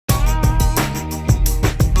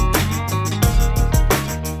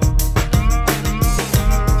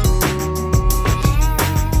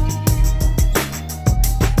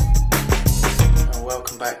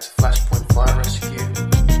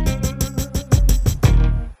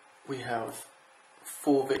have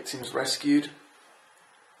 4 victims rescued.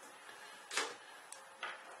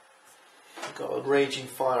 We've got a raging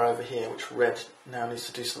fire over here, which Red now needs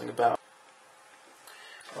to do something about.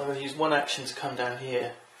 I'm going to use 1 action to come down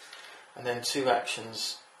here, and then 2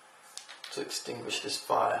 actions to extinguish this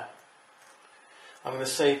fire. I'm going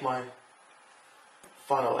to save my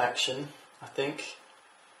final action, I think.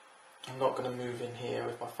 I'm not going to move in here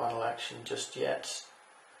with my final action just yet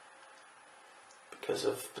because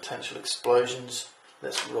of potential explosions.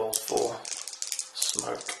 Let's roll for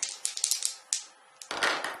smoke.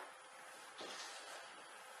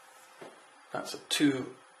 That's a 2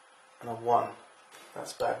 and a 1.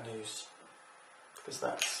 That's bad news because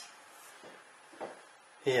that's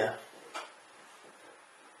here.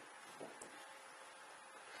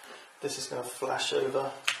 This is going to flash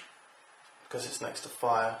over because it's next to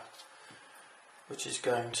fire, which is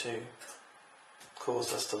going to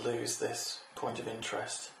cause us to lose this point of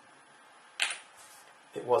interest.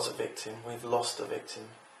 It was a victim. We've lost a victim.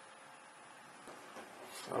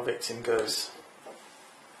 Our victim goes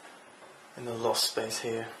in the lost space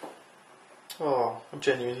here. Oh, I'm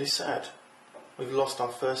genuinely sad. We've lost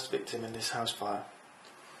our first victim in this house fire.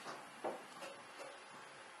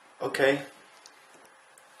 Okay.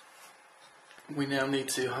 We now need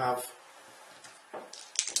to have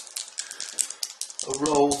a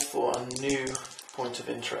roll for a new point of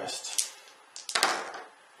interest.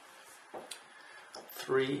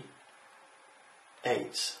 3,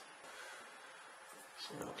 8. So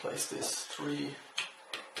I'm going to place this 3,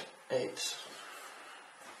 8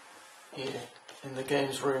 here in the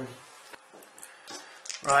games room.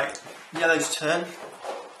 Right, yellow's turn.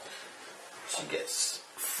 She gets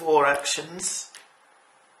 4 actions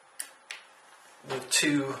with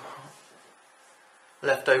 2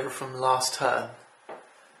 left over from last turn.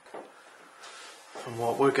 And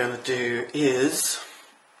what we're going to do is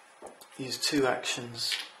use 2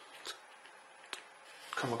 actions to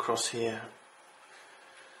come across here.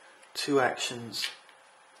 2 actions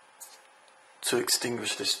to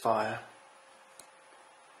extinguish this fire.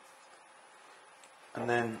 And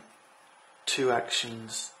then 2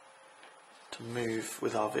 actions to move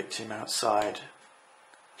with our victim outside.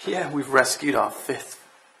 Yeah, we've rescued our 5th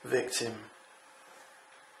victim.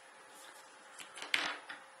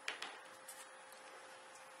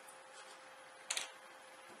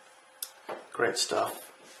 Great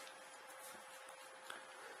stuff.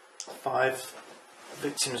 5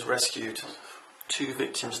 victims rescued. 2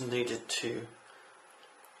 victims needed to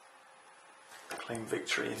claim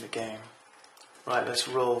victory in the game. Right, let's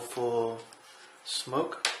roll for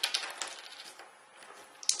smoke.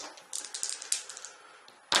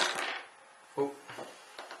 Oh,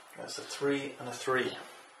 that's a 3 and a 3.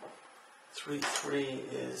 3, 3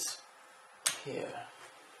 is here.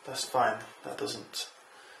 That's fine. That doesn't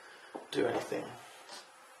do anything.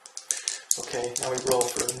 Okay, now we roll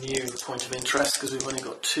for a new point of interest because we've only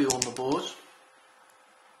got 2 on the board.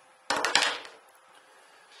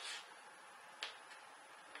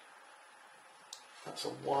 That's a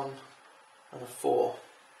 1 and a 4,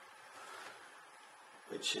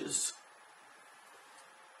 which is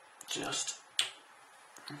just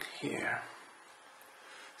here.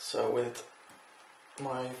 So with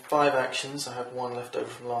my 5 actions, I have 1 left over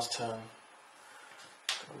from last turn.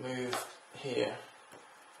 I'll move here.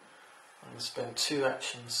 I'm going to spend 2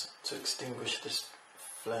 actions to extinguish this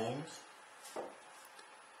flame.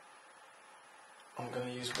 I'm going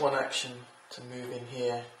to use 1 action to move in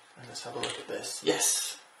here, and let's have a look at this.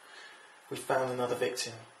 Yes! We found another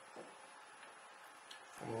victim.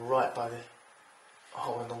 And we're right by the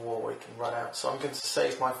hole in the wall where we can run out. So I'm going to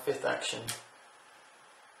save my 5th action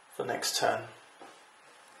for next turn.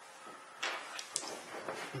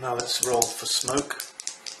 Now let's roll for smoke.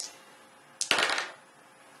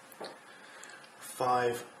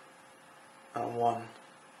 5 and 1.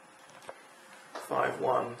 5,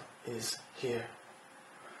 1 is here.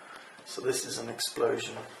 So this is an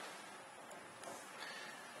explosion.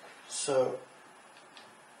 So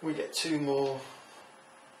we get 2 more.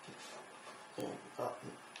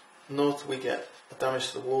 North we get a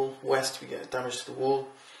damage to the wall. West we get a damage to the wall.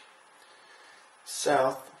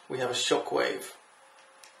 South we have a shockwave,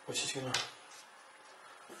 which is going to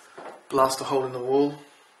blast a hole in the wall.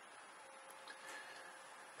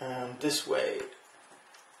 And this way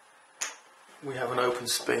we have an open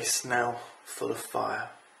space now full of fire.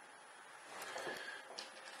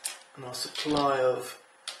 And our supply of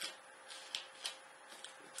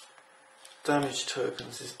damage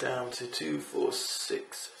tokens is down to 2, 4,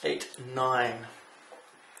 6, 8, 9.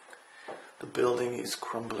 The building is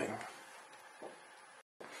crumbling.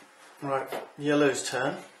 Right, yellow's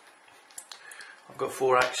turn. I've got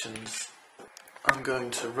 4 actions. I'm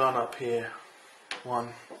going to run up here. 1,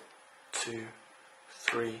 2,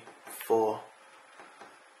 3, 4,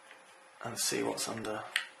 and see what's under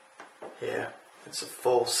here. It's a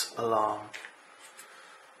false alarm.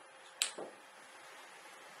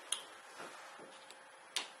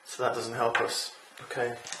 So that doesn't help us. Okay,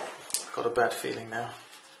 I've got a bad feeling now.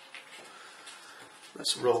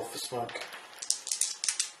 Let's roll for smoke.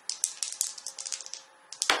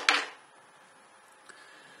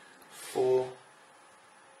 Four,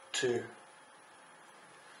 2,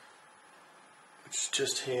 which is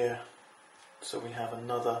just here. So we have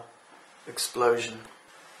another explosion.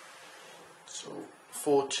 So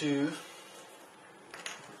 4, 2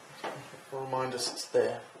 will remind us it's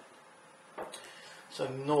there. So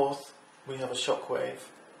north we have a shockwave,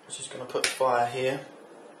 which is going to put fire here.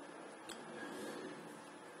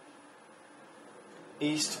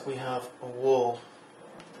 East we have a wall,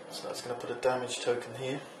 so that's going to put a damage token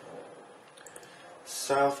here.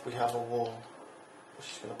 South we have a wall, which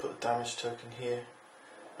is going to put a damage token here.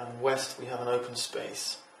 And west we have an open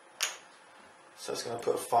space, so it's going to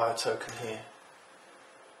put a fire token here.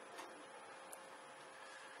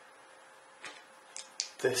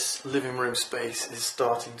 This living room space is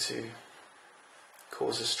starting to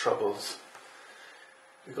cause us troubles.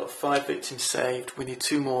 We've got 5 victims saved, we need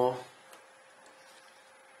 2 more,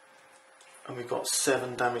 and we've got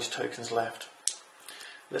 7 damage tokens left.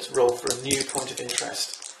 Let's roll for a new point of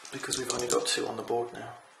interest, because we've only got 2 on the board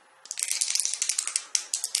now.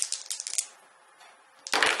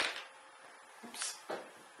 Oops.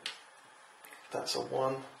 That's a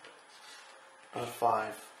 1 and a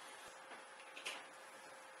 5.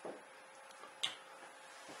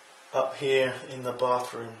 Up here in the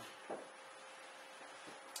bathroom,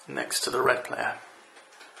 next to the red player.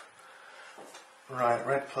 Right,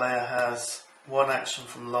 red player has 1 action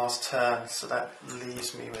from last turn, so that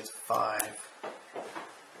leaves me with 5.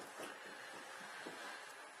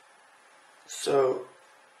 So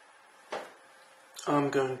I'm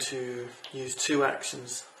going to use 2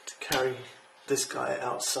 actions to carry this guy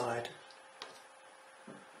outside,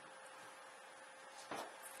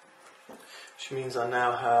 which means I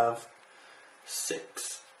now have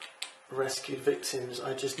 6 rescued victims.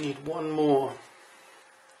 I just need 1 more.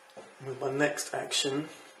 With my next action,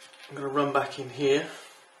 I'm going to run back in here.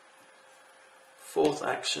 4th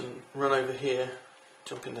action, run over here,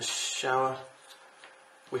 jump in the shower.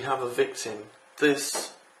 We have a victim.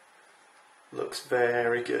 This looks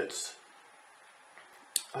very good.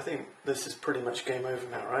 I think this is pretty much game over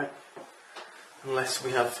now, right? Unless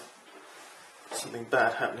we have something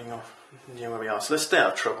bad happening near where we are. So let's stay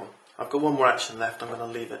out of trouble. I've got 1 more action left, I'm going to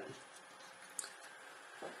leave it.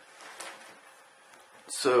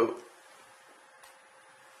 So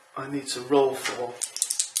I need to roll for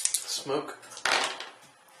smoke.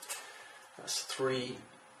 That's 3,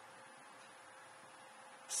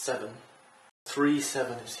 7. 3,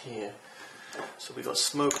 7 is here. So we've got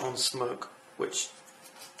smoke on smoke, which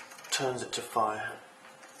turns it to fire.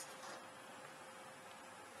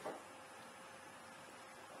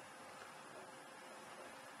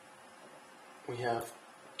 We have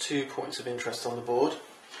 2 points of interest on the board,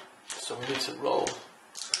 so we need to roll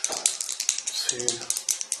to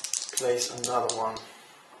place another one.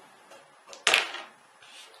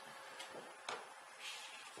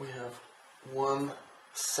 We have 1,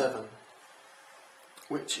 7,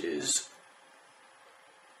 which is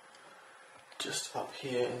just up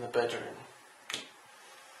here in the bedroom.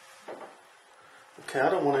 Okay, I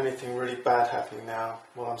don't want anything really bad happening now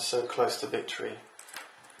while I'm so close to victory.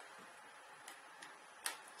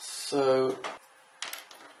 So,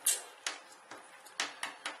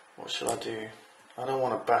 what should I do? I don't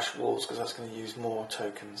want to bash walls because that's going to use more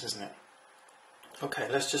tokens, isn't it? Okay,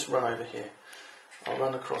 let's just run over here. I'll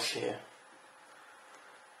run across here.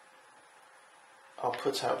 I'll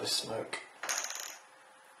put out this smoke.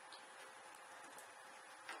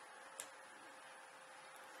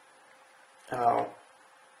 And I'll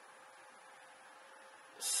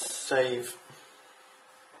save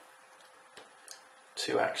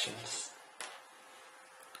 2 actions.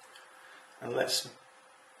 And let's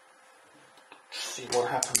see what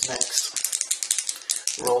happens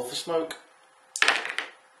next. Roll for smoke.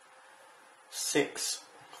 6,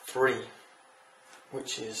 3,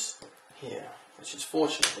 which is here, which is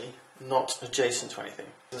fortunately not adjacent to anything.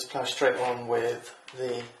 Let's plow straight on with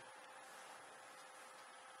the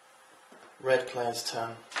red player's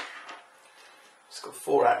turn. It's got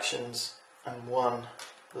 4 actions and 1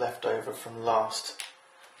 left over from last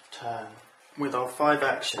turn. With our 5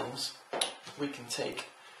 actions, we can take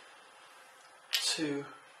 2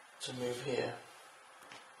 to move here,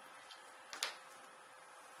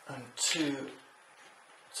 and 2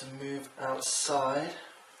 to move outside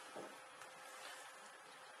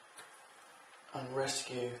and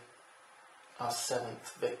rescue our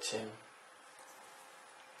 7th victim.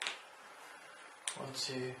 1,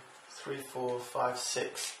 2, 3, 4, 5,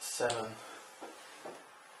 6, 7.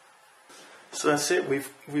 So that's it.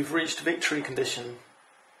 We've reached victory condition,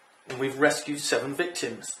 and we've rescued 7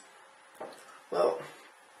 victims. Well,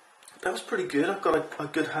 that was pretty good. I've got a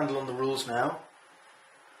good handle on the rules now.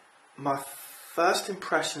 My first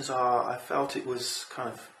impressions are I felt it was kind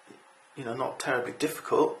of, not terribly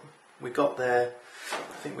difficult. We got there.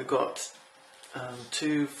 I think we got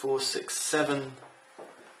 2, 4, 6, 7.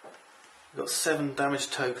 We got 7 damage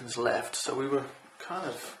tokens left, so we were kind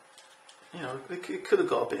of, it could have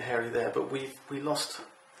got a bit hairy there, but we lost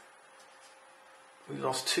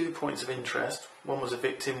 2 points of interest. One was a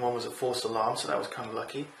victim, one was a false alarm, so that was kind of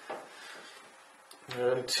lucky. There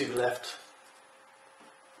are only 2 left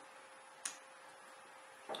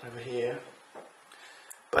over here,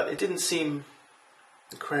 but it didn't seem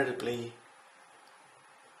incredibly,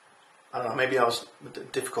 I don't know, maybe I was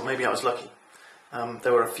difficult, maybe I was lucky.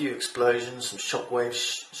 There were a few explosions, some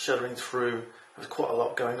shockwaves shuddering through. There was quite a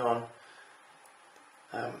lot going on.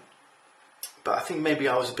 But I think maybe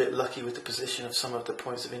I was a bit lucky with the position of some of the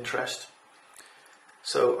points of interest.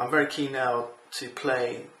 So I'm very keen now to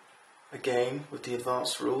play a game with the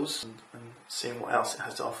advanced rules and seeing what else it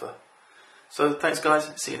has to offer. So thanks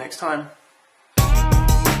guys, see you next time.